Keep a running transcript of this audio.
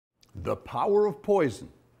The Power of Poison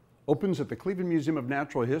opens at the Cleveland Museum of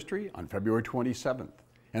Natural History on February 27th,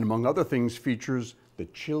 and among other things features the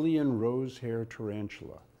Chilean rose-hair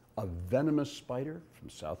tarantula, a venomous spider from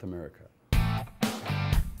South America.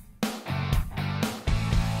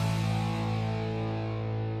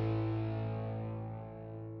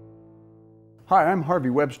 Hi, I'm Harvey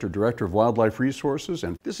Webster, Director of Wildlife Resources,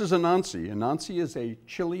 and this is Anansi. Anansi is a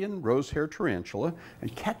Chilean rose-hair tarantula,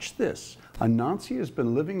 and catch this, Anansi has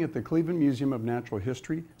been living at the Cleveland Museum of Natural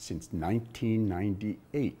History since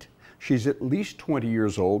 1998. She's at least 20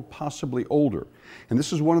 years old, possibly older. And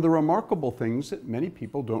this is one of the remarkable things that many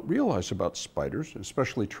people don't realize about spiders,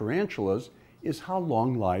 especially tarantulas, is how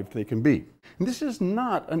long-lived they can be. And this is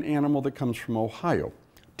not an animal that comes from Ohio.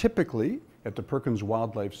 Typically, at the Perkins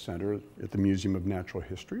Wildlife Center at the Museum of Natural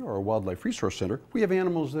History or a Wildlife Resource Center, we have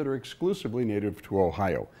animals that are exclusively native to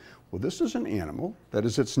Ohio. Well, this is an animal that,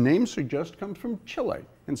 as its name suggests, comes from Chile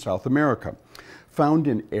in South America. Found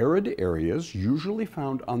in arid areas, usually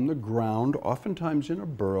found on the ground, oftentimes in a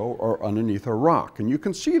burrow or underneath a rock. And you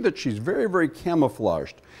can see that she's very, very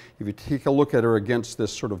camouflaged if you take a look at her against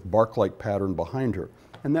this sort of bark-like pattern behind her.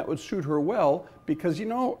 And that would suit her well because, you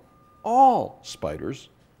know, all spiders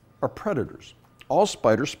are predators. All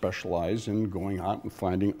spiders specialize in going out and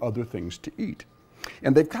finding other things to eat.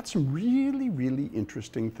 And they've got some really, really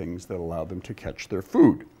interesting things that allow them to catch their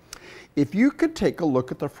food. If you could take a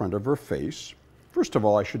look at the front of her face, first of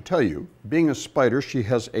all, I should tell you, being a spider, she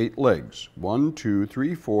has 8 legs. 1, 2,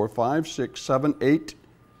 3, 4, 5, 6, 7, 8.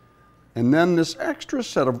 And then this extra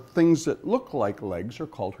set of things that look like legs are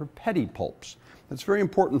called her pedipalps. That's very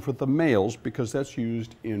important for the males because that's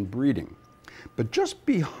used in breeding. But just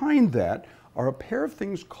behind that are a pair of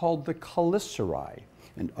things called the chelicerae.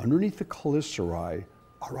 And underneath the chelicerae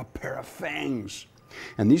are a pair of fangs.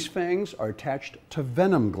 And these fangs are attached to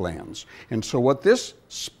venom glands. And so what this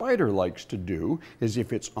spider likes to do is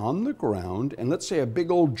if it's on the ground and let's say a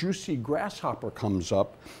big old juicy grasshopper comes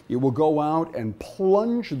up, it will go out and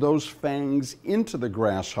plunge those fangs into the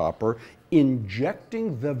grasshopper,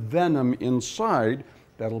 injecting the venom inside.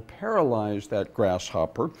 That'll paralyze that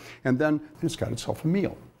grasshopper, and then it's got itself a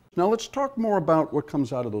meal. Now let's talk more about what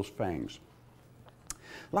comes out of those fangs.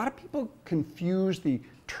 A lot of people confuse the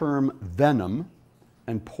term venom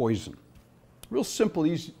and poison. Real simple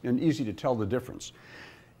and easy to tell the difference.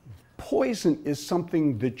 Poison is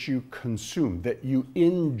something that you consume, that you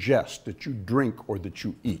ingest, that you drink, or that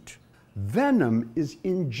you eat. Venom is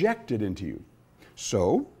injected into you.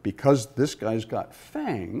 So, because this guy's got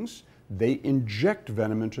fangs, they inject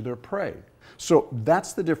venom into their prey. So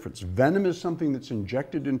that's the difference. Venom is something that's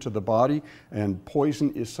injected into the body, and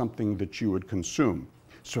poison is something that you would consume.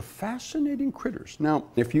 So fascinating critters. Now,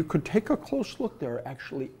 if you could take a close look, there are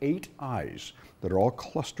actually 8 eyes that are all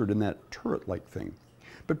clustered in that turret-like thing.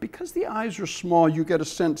 But because the eyes are small, you get a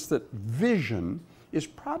sense that vision is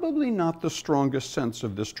probably not the strongest sense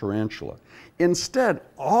of this tarantula. Instead,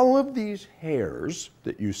 all of these hairs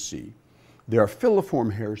that you see, there are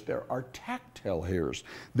filiform hairs, there are tactile hairs,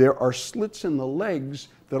 there are slits in the legs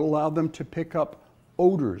that allow them to pick up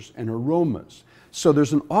odors and aromas. So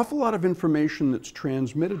there's an awful lot of information that's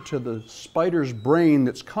transmitted to the spider's brain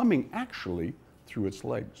that's coming actually through its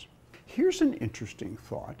legs. Here's an interesting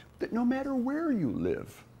thought, that no matter where you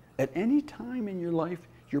live, at any time in your life,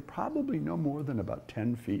 you're probably no more than about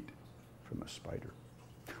 10 feet from a spider.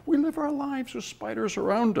 We live our lives with spiders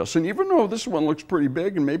around us, and even though this one looks pretty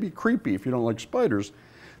big and maybe creepy if you don't like spiders,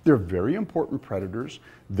 they're very important predators.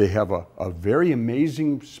 They have a very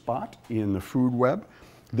amazing spot in the food web.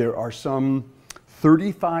 There are some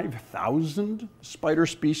 35,000 spider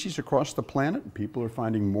species across the planet, and people are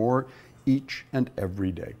finding more each and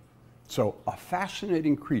every day. So a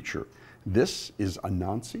fascinating creature. This is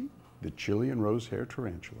Anansi, the Chilean rose-hair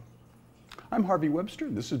tarantula. I'm Harvey Webster,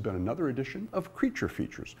 and this has been another edition of Creature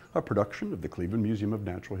Features, a production of the Cleveland Museum of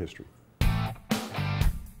Natural History.